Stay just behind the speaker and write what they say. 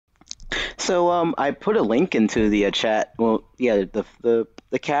So I put a link into the chat. Well, yeah, the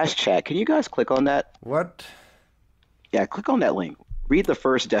cast chat. Can you guys click on that? What? Yeah, click on that link. Read the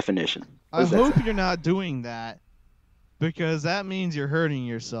first definition. What I does that hope say? you're not doing that because that means you're hurting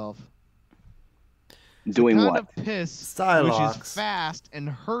yourself. It's a Doing kind what? of piss which is Stylox. fast and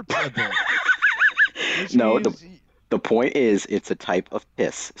hurts a bit. Which No, means the point is it's a type of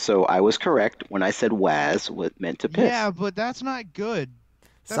piss. So I was correct when I said whazz was meant to piss. yeah, but that's not good.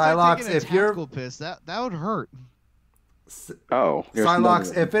 That's like Stylox, taking a if you're tactical piss, that would hurt. Oh, there's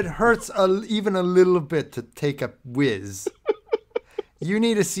Psylocke, another. if it hurts even a little bit to take a whiz, you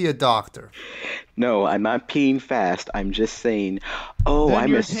need to see a doctor. No, I'm not peeing fast. I'm just saying, oh, Then I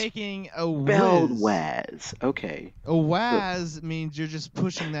you're misspelled taking a whiz. whazz. Okay. A whazz means you're just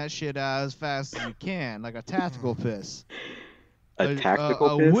pushing that shit out as fast as you can, like a tactical piss. A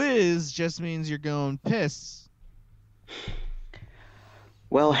tactical a piss? whiz just means you're going piss.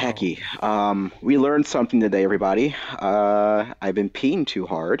 Well, hecky. We learned something today, everybody. I've been peeing too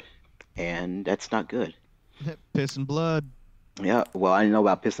hard, and that's not good. Piss and blood. Yeah, well, I didn't know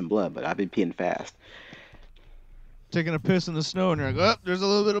about piss and blood, but I've been peeing fast. Taking a piss in the snow and you're like, oh, there's a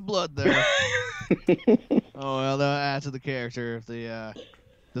little bit of blood there. Oh, well, that adds to the character of the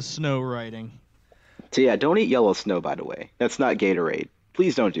snow writing. So yeah, don't eat yellow snow, by the way. That's not Gatorade.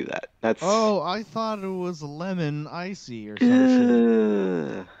 Please don't do that. That's Oh, I thought it was lemon icy or some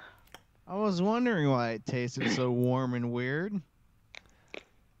shit. Ugh. I was wondering why it tasted so warm and weird.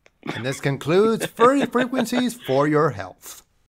 And this concludes Furry Frequencies for Your Health.